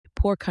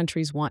poor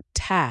countries want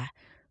TA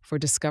for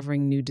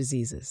discovering new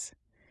diseases.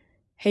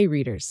 Hey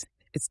readers,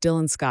 it's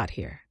Dylan Scott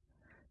here.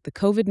 The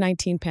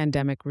COVID-19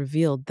 pandemic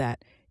revealed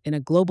that, in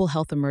a global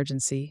health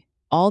emergency,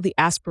 all the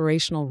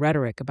aspirational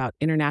rhetoric about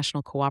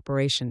international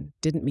cooperation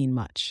didn't mean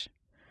much.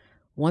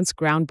 Once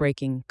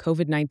groundbreaking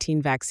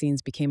COVID-19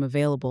 vaccines became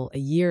available a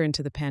year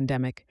into the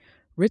pandemic,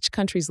 rich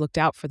countries looked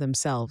out for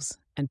themselves,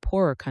 and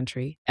poorer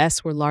countries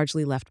were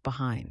largely left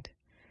behind.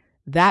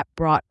 That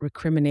brought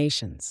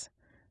recriminations,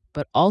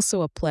 but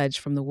also a pledge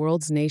from the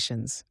world's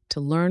nations to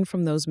learn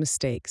from those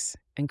mistakes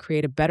and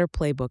create a better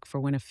playbook for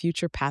when a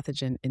future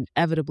pathogen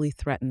inevitably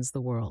threatens the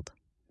world.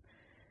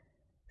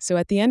 So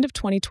at the end of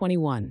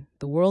 2021,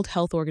 the World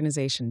Health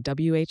Organization,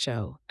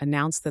 WHO,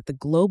 announced that the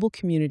global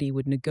community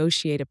would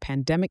negotiate a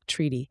pandemic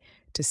treaty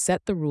to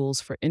set the rules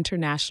for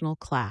international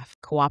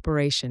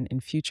cooperation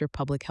in future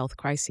public health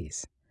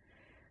crises.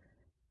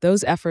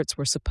 Those efforts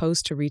were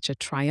supposed to reach a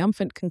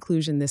triumphant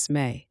conclusion this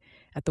May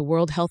at the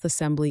World Health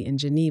Assembly in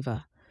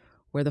Geneva,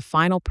 where the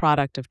final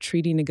product of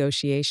treaty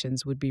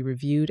negotiations would be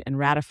reviewed and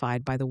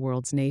ratified by the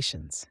world's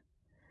nations.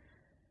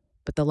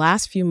 But the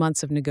last few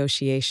months of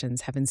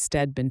negotiations have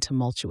instead been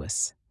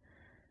tumultuous.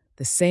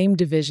 The same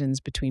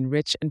divisions between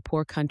rich and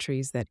poor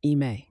countries that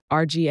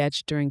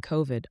emerged during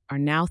COVID are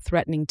now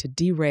threatening to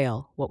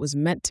derail what was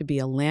meant to be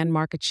a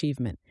landmark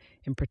achievement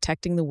in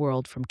protecting the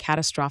world from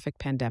catastrophic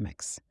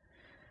pandemics.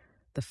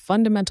 The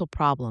fundamental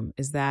problem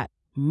is that,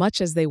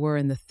 much as they were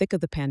in the thick of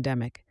the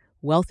pandemic,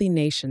 wealthy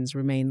nations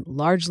remain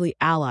largely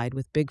allied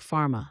with Big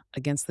Pharma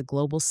against the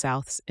Global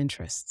South's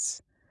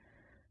interests.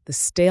 The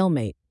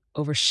stalemate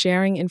over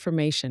sharing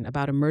information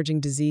about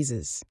emerging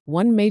diseases.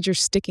 One major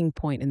sticking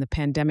point in the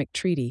pandemic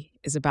treaty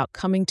is about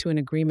coming to an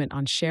agreement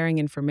on sharing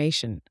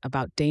information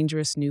about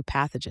dangerous new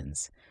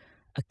pathogens,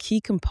 a key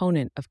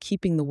component of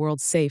keeping the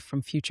world safe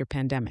from future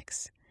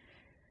pandemics.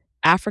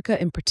 Africa,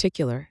 in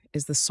particular,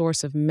 is the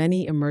source of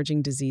many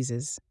emerging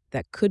diseases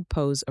that could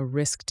pose a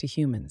risk to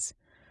humans.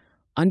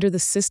 Under the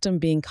system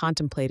being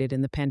contemplated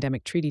in the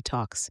pandemic treaty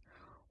talks,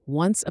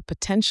 once a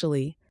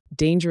potentially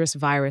dangerous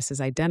virus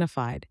is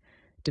identified,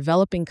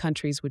 developing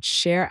countries would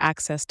share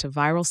access to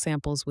viral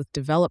samples with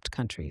developed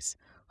countries,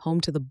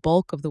 home to the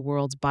bulk of the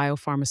world's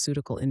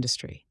biopharmaceutical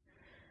industry.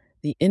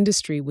 The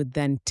industry would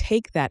then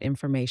take that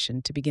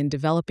information to begin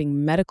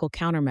developing medical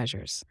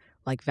countermeasures,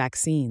 like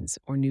vaccines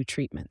or new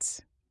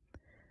treatments.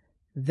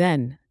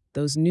 Then,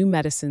 those new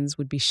medicines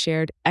would be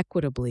shared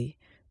equitably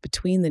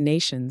between the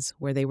nations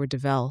where they were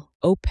developed,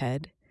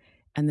 OPED,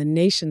 and the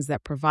nations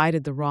that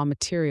provided the raw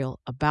material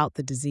about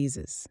the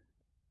diseases.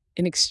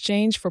 In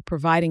exchange for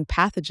providing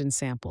pathogen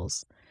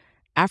samples,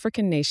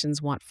 African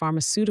nations want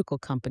pharmaceutical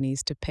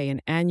companies to pay an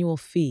annual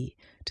fee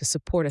to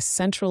support a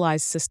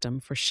centralized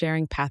system for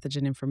sharing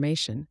pathogen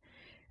information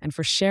and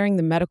for sharing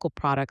the medical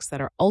products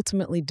that are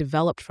ultimately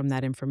developed from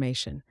that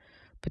information,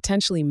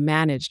 potentially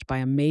managed by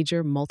a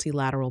major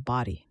multilateral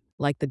body,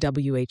 like the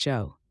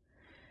WHO.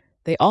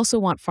 They also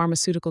want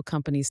pharmaceutical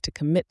companies to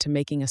commit to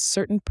making a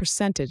certain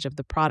percentage of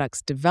the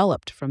products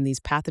developed from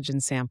these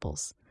pathogen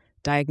samples,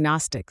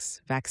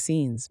 diagnostics,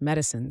 vaccines,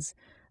 medicines,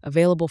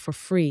 available for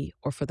free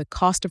or for the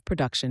cost of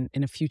production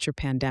in a future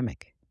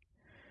pandemic.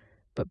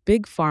 But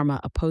Big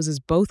Pharma opposes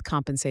both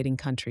compensating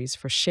countries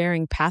for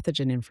sharing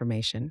pathogen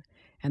information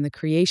and the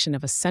creation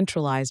of a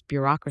centralized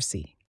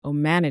bureaucracy to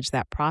manage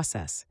that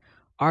process,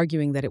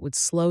 arguing that it would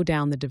slow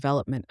down the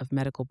development of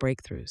medical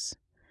breakthroughs.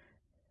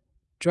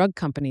 Drug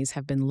companies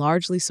have been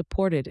largely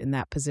supported in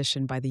that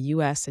position by the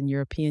US and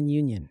European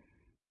Union.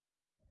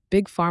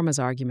 Big Pharma's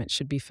argument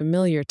should be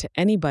familiar to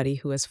anybody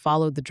who has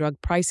followed the drug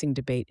pricing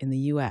debate in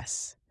the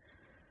US.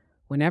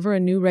 Whenever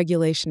a new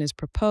regulation is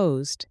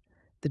proposed,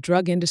 the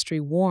drug industry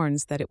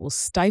warns that it will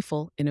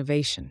stifle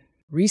innovation.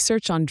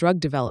 Research on drug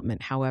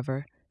development,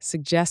 however,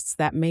 suggests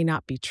that may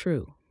not be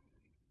true.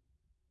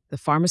 The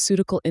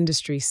pharmaceutical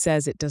industry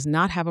says it does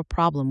not have a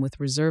problem with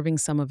reserving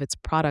some of its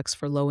products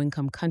for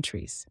low-income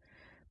countries,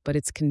 but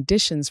its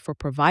conditions for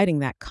providing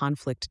that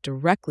conflict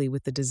directly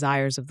with the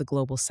desires of the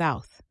Global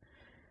South.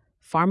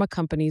 Pharma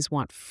companies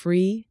want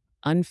free,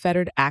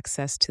 unfettered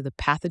access to the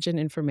pathogen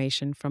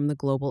information from the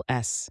Global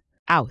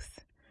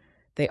South.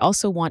 They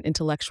also want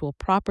intellectual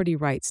property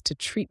rights to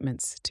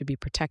treatments to be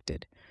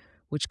protected,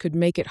 which could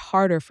make it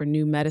harder for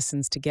new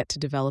medicines to get to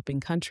developing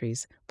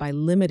countries by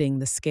limiting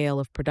the scale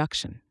of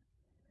production.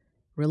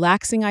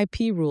 Relaxing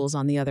IP rules,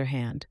 on the other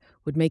hand,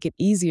 would make it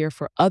easier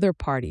for other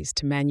parties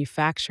to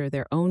manufacture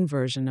their own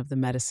version of the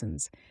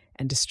medicines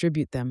and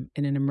distribute them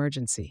in an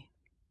emergency.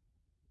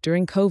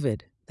 During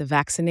COVID, the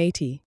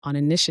Vaccinate on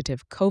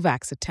initiative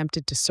COVAX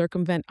attempted to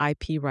circumvent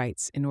IP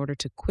rights in order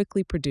to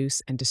quickly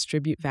produce and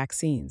distribute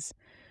vaccines,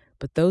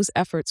 but those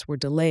efforts were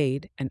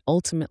delayed and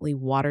ultimately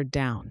watered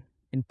down,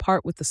 in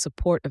part with the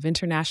support of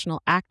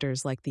international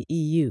actors like the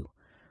EU,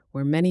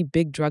 where many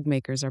big drug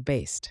makers are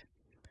based.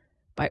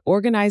 By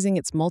organizing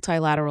its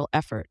multilateral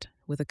effort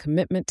with a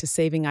commitment to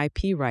saving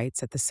IP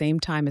rights at the same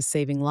time as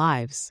saving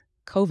lives,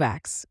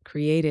 COVAX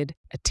created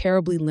a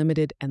terribly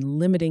limited and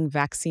limiting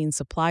vaccine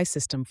supply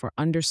system for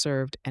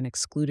underserved and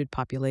excluded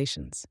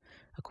populations,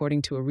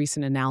 according to a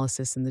recent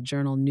analysis in the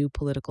journal New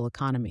Political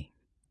Economy.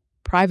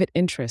 Private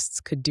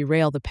interests could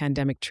derail the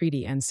pandemic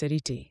treaty and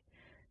CITES.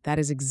 That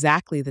is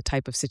exactly the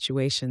type of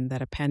situation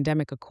that a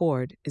pandemic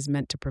accord is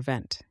meant to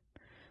prevent.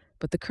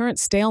 But the current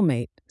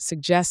stalemate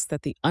suggests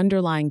that the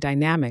underlying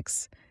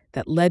dynamics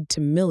that led to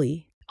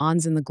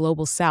millions in the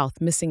global south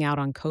missing out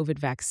on COVID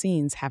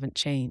vaccines haven't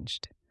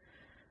changed.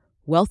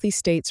 Wealthy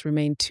states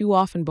remain too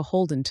often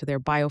beholden to their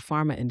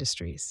biopharma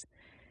industries.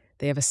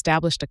 They have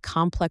established a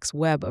complex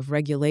web of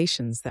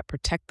regulations that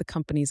protect the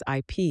company's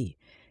IP,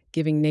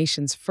 giving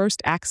nations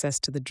first access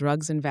to the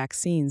drugs and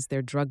vaccines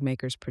their drug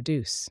makers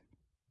produce.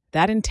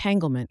 That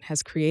entanglement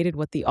has created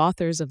what the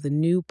authors of the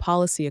New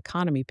Policy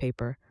Economy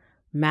paper,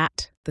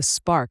 Matt the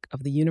Spark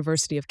of the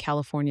University of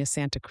California,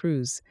 Santa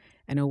Cruz,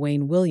 and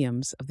Owain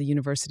Williams of the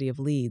University of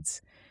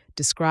Leeds,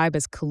 describe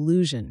as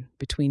collusion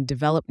between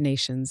developed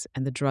nations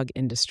and the drug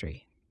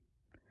industry.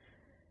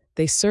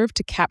 They serve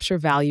to capture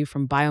value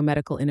from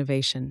biomedical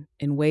innovation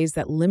in ways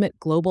that limit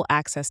global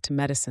access to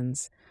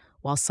medicines,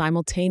 while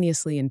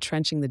simultaneously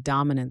entrenching the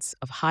dominance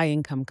of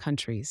high-income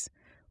countries,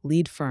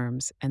 lead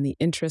firms, and the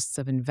interests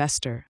of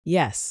investor.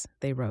 Yes,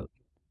 they wrote.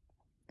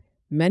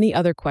 Many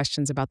other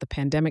questions about the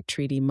pandemic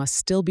treaty must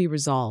still be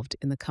resolved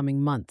in the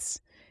coming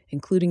months,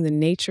 including the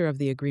nature of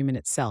the agreement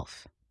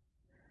itself.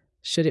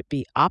 Should it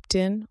be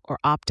opt-in or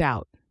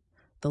opt-out?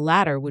 The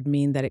latter would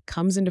mean that it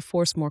comes into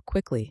force more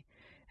quickly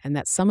and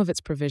that some of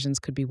its provisions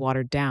could be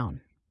watered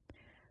down.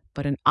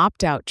 But an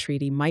opt-out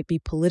treaty might be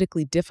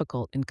politically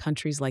difficult in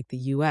countries like the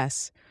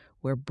US,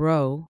 where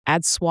broad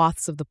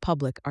swaths of the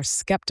public are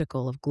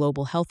skeptical of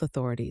global health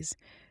authorities,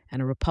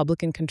 and a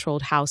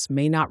Republican-controlled House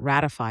may not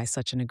ratify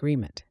such an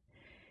agreement.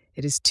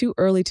 It is too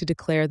early to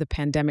declare the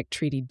pandemic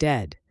treaty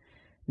dead.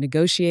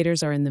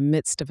 Negotiators are in the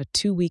midst of a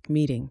 2-week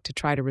meeting to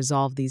try to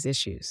resolve these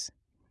issues.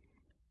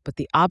 But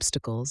the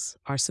obstacles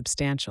are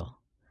substantial.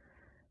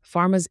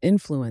 Pharma's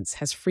influence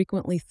has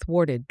frequently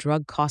thwarted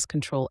drug cost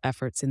control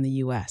efforts in the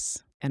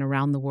US and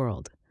around the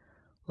world.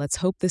 Let's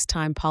hope this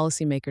time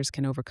policymakers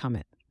can overcome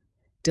it.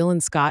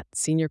 Dylan Scott,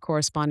 Senior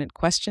Correspondent.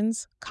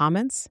 Questions?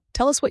 Comments?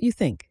 Tell us what you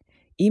think.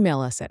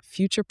 Email us at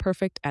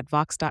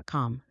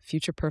futureperfect@vox.com,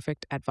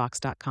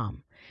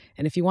 futureperfect@vox.com.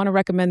 And if you want to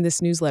recommend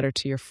this newsletter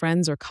to your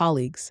friends or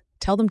colleagues,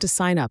 tell them to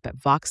sign up at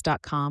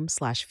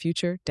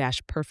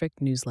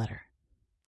vox.com/future-perfect newsletter.